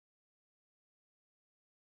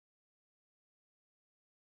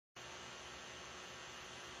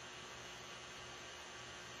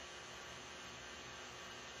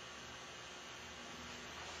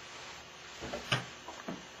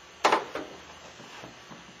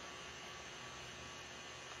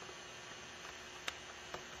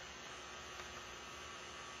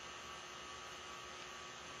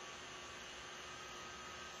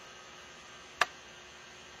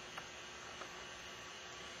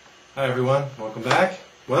Hi everyone, welcome back.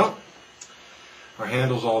 Well, our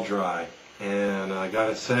handle's all dry, and I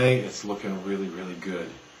gotta say, it's looking really, really good.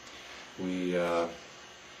 We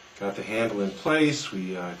got the handle in place,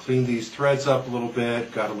 we cleaned these threads up a little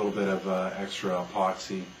bit, got a little bit of extra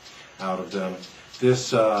epoxy out of them.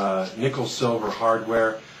 This nickel silver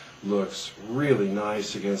hardware looks really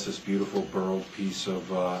nice against this beautiful burled piece of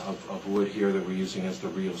wood here that we're using as the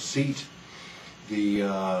real seat.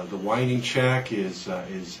 The winding check is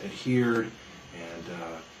adhered, and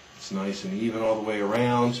it's nice and even all the way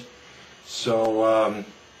around. So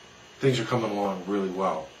things are coming along really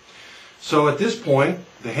well. So at this point,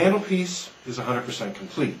 the handle piece is 100%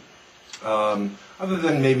 complete, other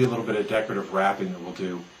than maybe a little bit of decorative wrapping that we'll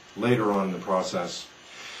do later on in the process.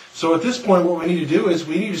 So at this point, what we need to do is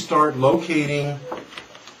we need to start locating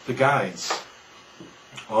the guides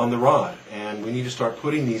on the rod, and we need to start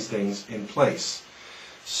putting these things in place.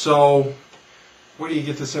 So where do you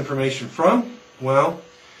get this information from? Well,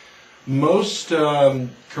 most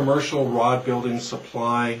commercial rod building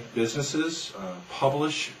supply businesses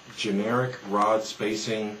publish generic rod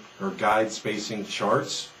spacing or guide spacing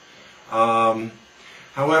charts.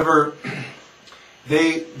 However,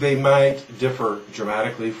 they might differ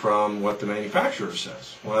dramatically from what the manufacturer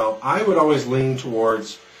says. Well, I would always lean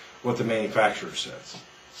towards what the manufacturer says.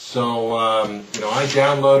 So, I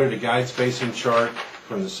downloaded a guide spacing chart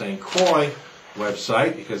from the St. Croix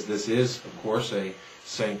website, because this is, of course, a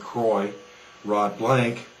St. Croix rod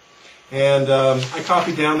blank. And I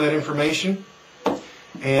copied down that information.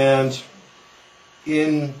 And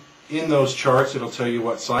in those charts, it'll tell you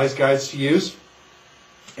what size guides to use.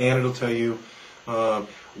 And it'll tell you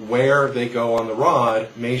where they go on the rod,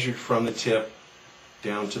 measured from the tip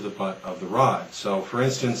down to the butt of the rod. So, for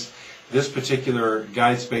instance, this particular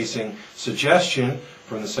guide spacing suggestion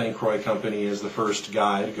from the St. Croix company is the first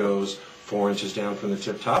guide goes 4 inches down from the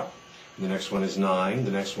tip top. The next one is 9,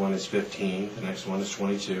 the next one is 15, the next one is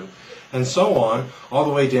 22, and so on, all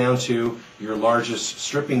the way down to your largest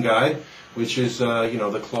stripping guide, which is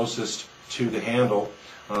the closest to the handle.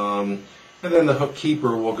 And then the hook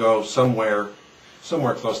keeper will go somewhere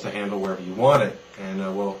close to the handle, wherever you want it, and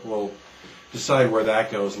we'll decide where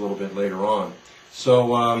that goes a little bit later on.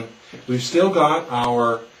 So we've still got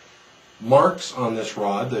our marks on this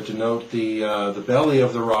rod that denote the belly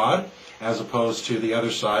of the rod, as opposed to the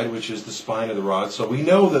other side, which is the spine of the rod. So we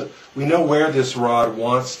know where this rod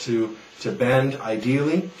wants to bend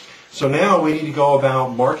ideally. So now we need to go about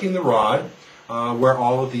marking the rod where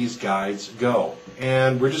all of these guides go.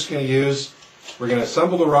 And we're going to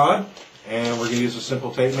assemble the rod, and we're going to use a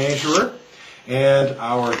simple tape measurer and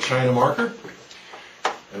our China marker.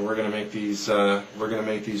 And we're going to make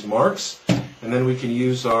these marks, and then we can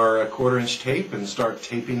use our 1/4 inch tape and start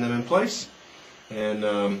taping them in place. And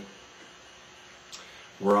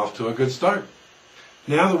we're off to a good start.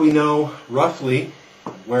 Now that we know roughly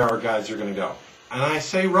where our guides are going to go, and I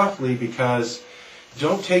say roughly because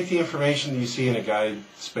don't take the information that you see in a guide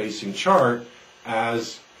spacing chart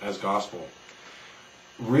as gospel.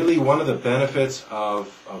 Really, one of the benefits of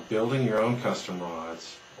building your own custom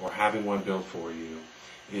rods, or having one built for you,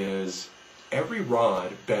 is every rod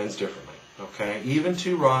bends differently. Okay, even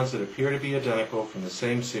two rods that appear to be identical from the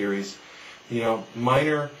same series,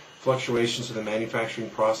 minor fluctuations in the manufacturing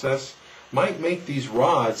process might make these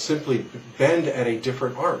rods simply bend at a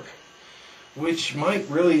different arc, which might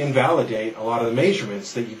really invalidate a lot of the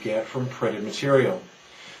measurements that you get from printed material.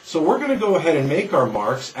 So we're going to go ahead and make our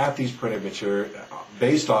marks at these printed material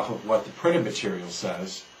based off of what the printed material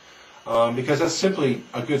says, because that's simply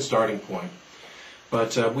a good starting point.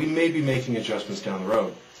 But we may be making adjustments down the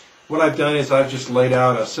road. What I've done is I've just laid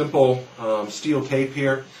out a simple steel tape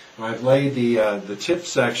here. I've laid the tip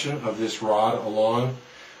section of this rod along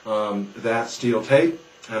that steel tape,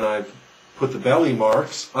 and I've put the belly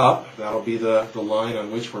marks up. That'll be the line on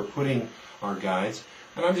which we're putting our guides.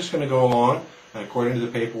 And I'm just going to go along, and according to the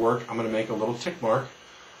paperwork, I'm going to make a little tick mark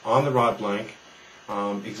on the rod blank,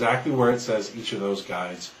 exactly where it says each of those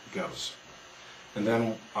guides goes. And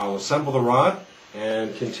then I'll assemble the rod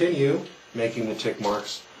and continue making the tick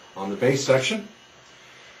marks on the base section,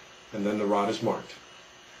 and then the rod is marked.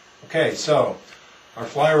 Okay, so our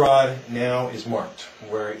fly rod now is marked,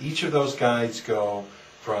 where each of those guides go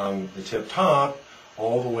from the tip top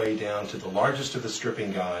all the way down to the largest of the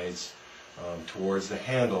stripping guides towards the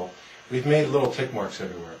handle. We've made little tick marks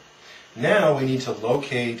everywhere. Now we need to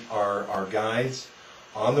locate our guides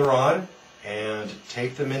on the rod and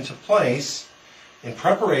take them into place in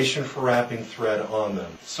preparation for wrapping thread on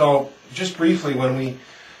them. So just briefly,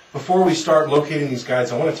 before we start locating these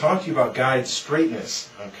guides, I want to talk to you about guide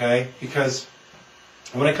straightness, okay? Because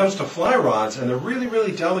when it comes to fly rods and the really,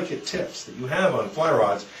 really delicate tips that you have on fly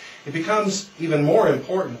rods, it becomes even more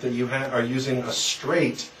important that you are using a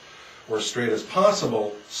straight, or as straight as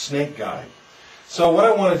possible, snake guide. So what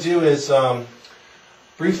I want to do is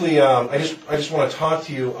briefly, I just want to talk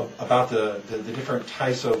to you about the different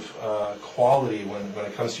types of quality when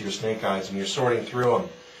it comes to your snake guides and you're sorting through them.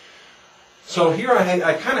 So here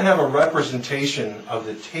I kind of have a representation of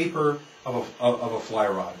the taper of a fly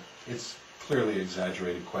rod. It's clearly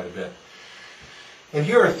exaggerated quite a bit. And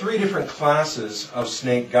here are three different classes of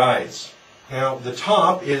snake guides. Now the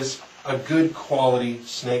top is a good quality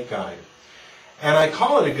snake guide. And I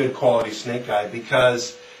call it a good quality snake guide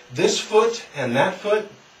because this foot and that foot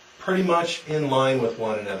pretty much in line with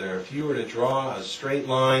one another. If you were to draw a straight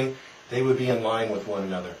line, they would be in line with one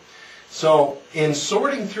another. So in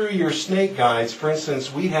sorting through your snake guides, for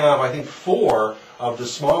instance, we have, I think, 4 of the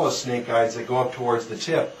smallest snake guides that go up towards the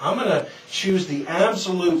tip. I'm going to choose the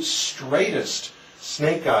absolute straightest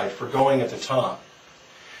snake guide for going at the top.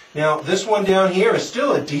 Now, this one down here is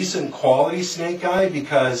still a decent quality snake guide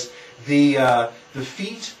because the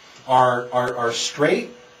feet are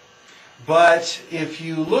straight, but if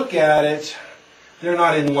you look at it, they're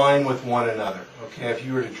not in line with one another. Okay, if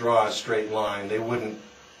you were to draw a straight line, they wouldn't.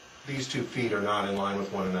 These 2 feet are not in line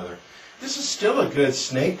with one another. This is still a good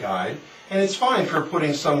snake guide, and it's fine for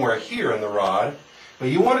putting somewhere here in the rod, but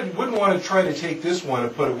you wouldn't want to try to take this one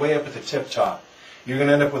and put it way up at the tip top. You're going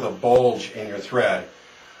to end up with a bulge in your thread.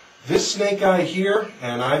 This snake guide here,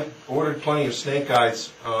 and I've ordered plenty of snake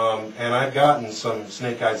guides, and I've gotten some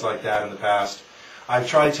snake guides like that in the past. I've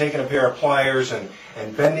tried taking a pair of pliers and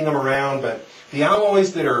bending them around, but the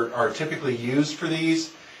alloys that are typically used for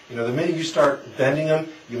these, you know, the minute you start bending them,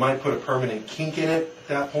 you might put a permanent kink in it. At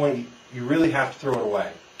that point, you really have to throw it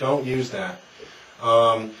away. Don't use that.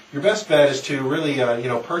 Your best bet is to really,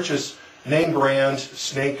 purchase name brand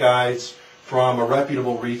snake guides from a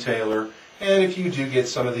reputable retailer. And if you do get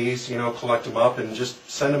some of these, collect them up and just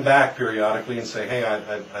send them back periodically and say, hey,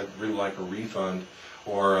 I'd really like a refund,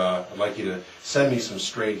 or I'd like you to send me some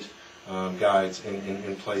straight guides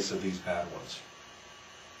in place of these bad ones.